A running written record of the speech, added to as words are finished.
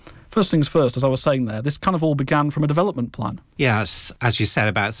first things first, as I was saying there, this kind of all began from a development plan. Yes, as you said,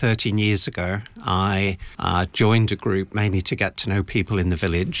 about 13 years ago, I joined a group mainly to get to know people in the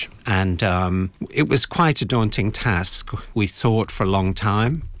village. And it was quite a daunting task. We thought for a long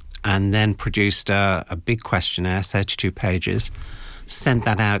time and then produced a big questionnaire, 32 pages, sent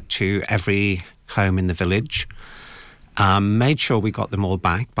that out to every home in the village. Made sure we got them all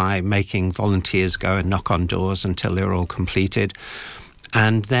back by making volunteers go and knock on doors until they were all completed,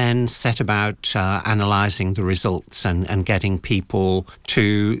 and then set about analysing the results and getting people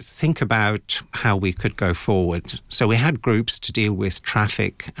to think about how we could go forward. So we had groups to deal with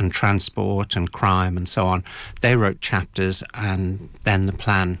traffic and transport and crime and so on. They wrote chapters, and then the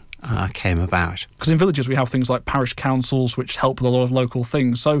plan came about. Because in villages we have things like parish councils which help with a lot of local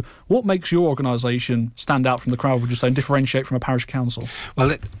things. So what makes your organisation stand out from the crowd, would you say, and differentiate from a parish council?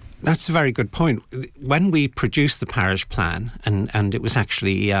 Well, that's a very good point. When we produced the parish plan, and it was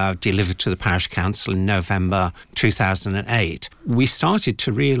actually delivered to the parish council in November 2008, we started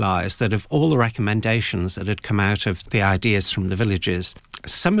to realise that of all the recommendations that had come out of the ideas from the villages,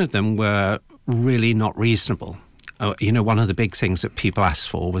 some of them were really not reasonable. One of the big things that people asked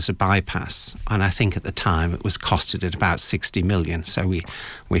for was a bypass. And I think at the time it was costed at about 60 million. So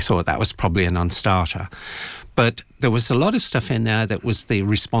we thought that was probably a non-starter. But there was a lot of stuff in there that was the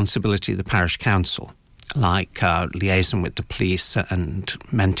responsibility of the parish council, like liaison with the police and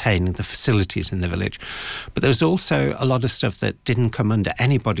maintaining the facilities in the village. But there was also a lot of stuff that didn't come under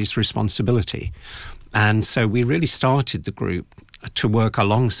anybody's responsibility. And so we really started the group to work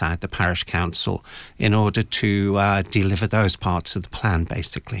alongside the parish council in order to deliver those parts of the plan,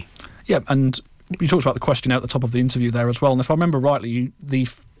 basically. Yeah, and you talked about the questionnaire at the top of the interview there as well, and if I remember rightly, the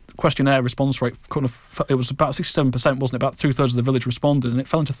questionnaire response rate it was about 67%, wasn't it? About 2/3 of the village responded, and it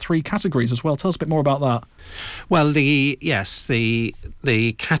fell into 3 categories as well. Tell us a bit more about that. Well, the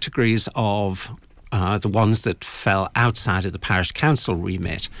categories of the ones that fell outside of the parish council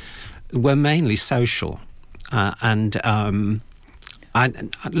remit were mainly social,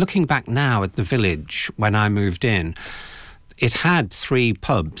 looking back now at the village when I moved in, it had 3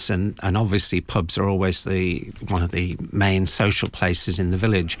 pubs, and obviously pubs are always one of the main social places in the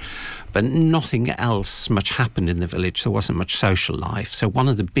village, but nothing else much happened in the village. There wasn't much social life. So one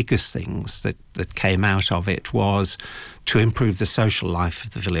of the biggest things that came out of it was to improve the social life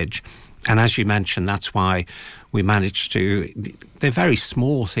of the village. And as you mentioned, that's why we managed to, they're very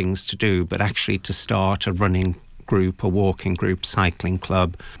small things to do, but actually to start a running group, a walking group, cycling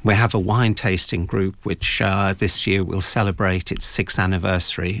club. We have a wine tasting group, which this year will celebrate its 6th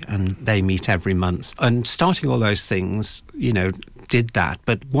anniversary, and they meet every month. And starting all those things, did that.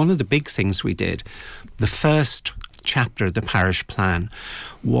 But one of the big things we did, the first chapter of the parish plan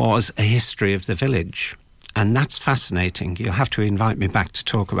was a history of the village. And that's fascinating. You'll have to invite me back to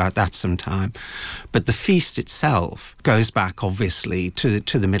talk about that sometime. But the feast itself goes back, obviously, to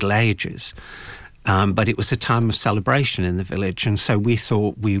the Middle Ages. But it was a time of celebration in the village, and so we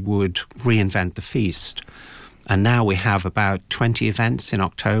thought we would reinvent the feast. And now we have about 20 events in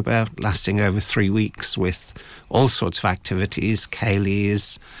October, lasting over 3 weeks, with all sorts of activities,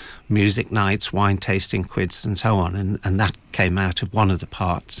 ceilidhs, music nights, wine tasting quiz, and so on. And that came out of one of the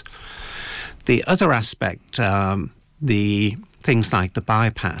parts. The other aspect, the things like the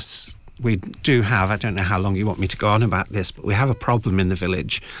bypass, we do have, I don't know how long you want me to go on about this, but we have a problem in the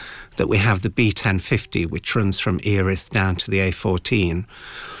village that we have the B1050, which runs from Erith down to the A14.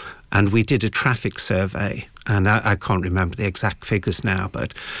 And we did a traffic survey, and I can't remember the exact figures now,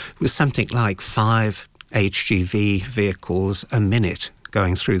 but it was something like 5 HGV vehicles a minute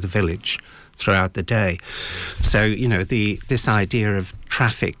going through the village throughout the day. So, this idea of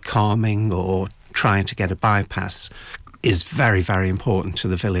traffic calming or trying to get a bypass is very, very important to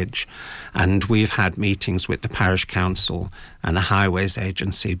the village. And we've had meetings with the parish council and the highways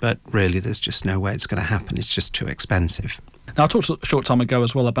agency, but really there's just no way it's going to happen. It's just too expensive. Now, I talked a short time ago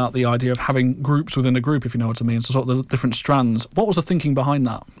as well about the idea of having groups within a group, if you know what I mean, so sort of the different strands. What was the thinking behind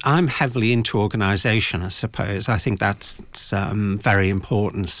that? I'm heavily into organisation, I suppose. I think that's very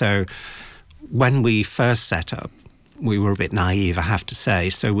important. So when we first set up, we were a bit naive, I have to say.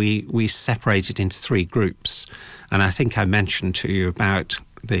 So we separated into 3 groups. And I think I mentioned to you about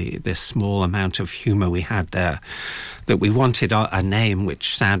the small amount of humour we had there, that we wanted a name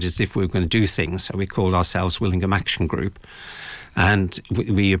which sounded as if we were going to do things. So we called ourselves Willingham Action Group. And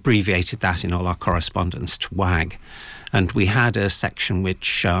we abbreviated that in all our correspondence to WAG. And we had a section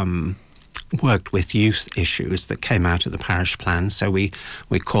which worked with youth issues that came out of the parish plan. So we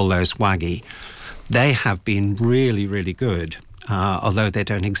call those WAGgy. They have been really, really good. although they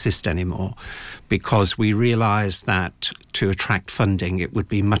don't exist anymore, because we realised that to attract funding it would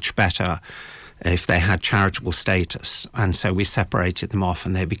be much better if they had charitable status. And so we separated them off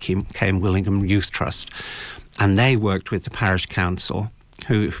and they became Willingham Youth Trust. And they worked with the parish council,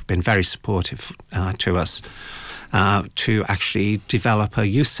 who've been very supportive to us, to actually develop a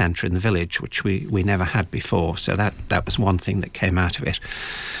youth centre in the village, which we never had before. So that was one thing that came out of it.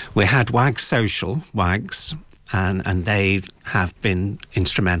 We had WAGs, and they have been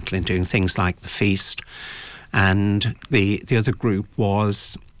instrumental in doing things like the feast. And the other group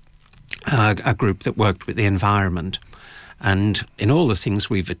was a group that worked with the environment. And in all the things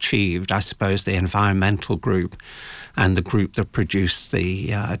we've achieved, I suppose the environmental group and the group that produced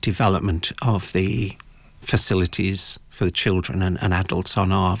the development of the facilities for the children and adults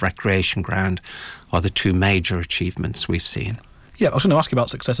on our recreation ground are the two major achievements we've seen. Yeah, I was going to ask you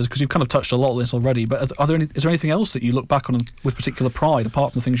about successes because you've kind of touched a lot on this already, but is there anything else that you look back on with particular pride,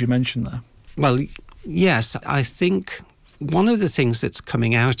 apart from the things you mentioned there? Well, yes, I think one of the things that's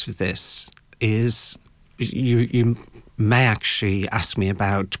coming out of this is you may actually ask me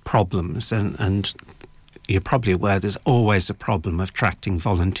about problems, and you're probably aware there's always a problem of attracting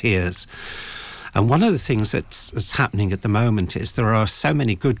volunteers. And one of the things that's happening at the moment is there are so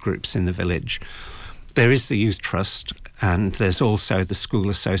many good groups in the village. There is the Youth Trust, and there's also the School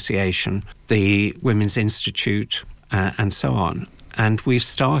Association, the Women's Institute, and so on. And we've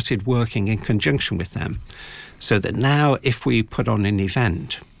started working in conjunction with them, so that now if we put on an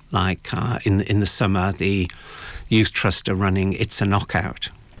event, like in the summer, the Youth Trust are running It's a Knockout,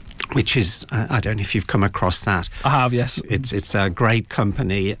 which is, I don't know if you've come across that. I have, yes. It's a great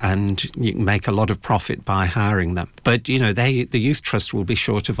company and you can make a lot of profit by hiring them. But, the Youth Trust will be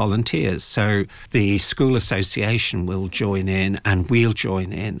short of volunteers. So the School Association will join in and we'll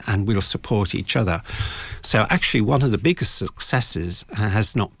join in and we'll support each other. So actually one of the biggest successes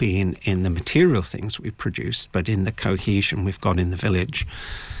has not been in the material things we've produced, but in the cohesion we've got in the village.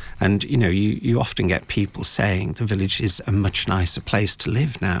 And, you often get people saying the village is a much nicer place to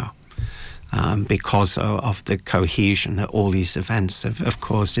live now because of the cohesion that all these events have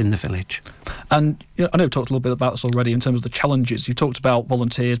caused in the village. And I know we've talked a little bit about this already in terms of the challenges. You talked about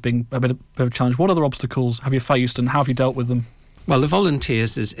volunteers being a bit of a challenge. What other obstacles have you faced and how have you dealt with them? Well, the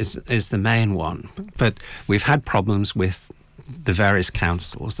volunteers is the main one, but we've had problems with the various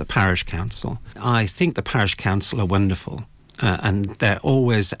councils, the parish council. I think the parish council are wonderful. And they're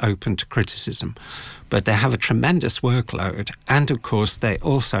always open to criticism. But they have a tremendous workload. And, of course, they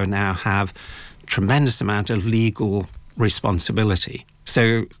also now have a tremendous amount of legal responsibility.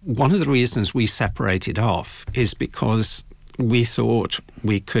 So one of the reasons we separated off is because we thought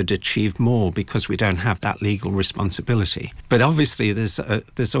we could achieve more because we don't have that legal responsibility. But obviously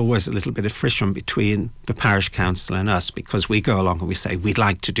there's always a little bit of friction between the parish council and us, because we go along and we say, we'd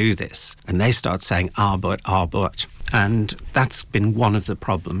like to do this. And they start saying, but. And that's been one of the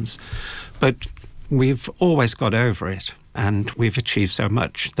problems. But we've always got over it and we've achieved so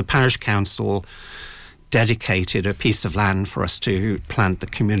much. The parish council dedicated a piece of land for us to plant the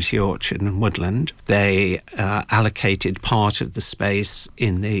community orchard in Woodland. They allocated part of the space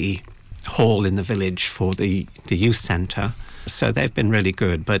in the hall in the village for the youth centre. So they've been really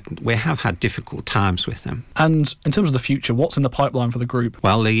good, but we have had difficult times with them. And in terms of the future, what's in the pipeline for the group?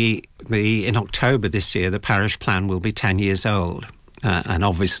 Well, in October this year, the parish plan will be 10 years old. And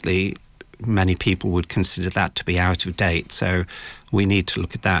obviously, many people would consider that to be out of date. So we need to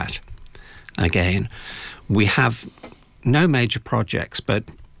look at that again. We have no major projects, but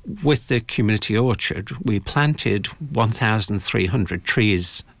with the community orchard, we planted 1,300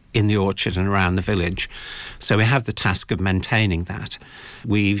 trees in the orchard and around the village. So we have the task of maintaining that.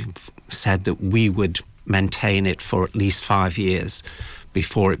 We've said that we would maintain it for at least 5 years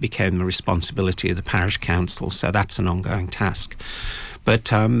before it became the responsibility of the parish council. So that's an ongoing task. But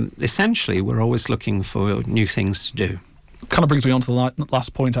essentially, we're always looking for new things to do. Kind of brings me on to the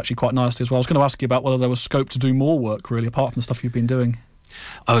last point actually quite nicely as well. I was going to ask you about whether there was scope to do more work really, apart from the stuff you've been doing.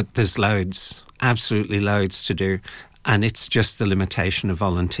 Oh, there's loads, absolutely loads to do. And it's just the limitation of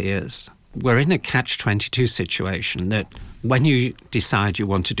volunteers. We're in a catch-22 situation that when you decide you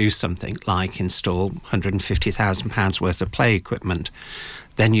want to do something like install £150,000 worth of play equipment,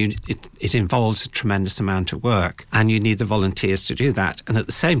 then it involves a tremendous amount of work and you need the volunteers to do that. And at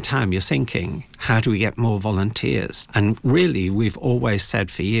the same time, you're thinking, how do we get more volunteers? And really, we've always said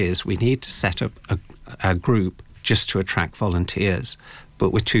for years, we need to set up a group just to attract volunteers,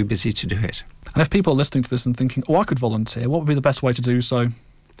 but we're too busy to do it. And if people are listening to this and thinking, I could volunteer, what would be the best way to do so?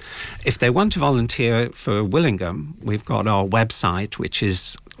 If they want to volunteer for Willingham, we've got our website, which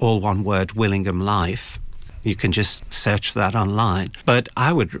is all one word, Willingham Life. You can just search for that online. But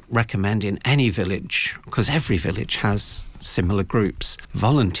I would recommend in any village, because every village has similar groups,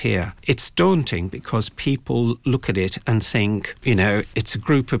 volunteer. It's daunting because people look at it and think, it's a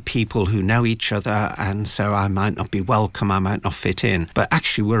group of people who know each other, and so I might not be welcome, I might not fit in. But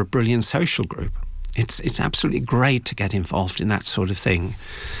actually, we're a brilliant social group. It's absolutely great to get involved in that sort of thing.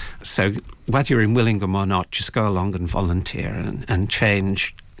 So whether you're in Willingham or not, just go along and volunteer and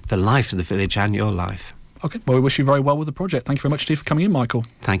change the life of the village and your life. Okay, well, we wish you very well with the project. Thank you very much, Steve, for coming in, Michael.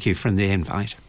 Thank you for the invite.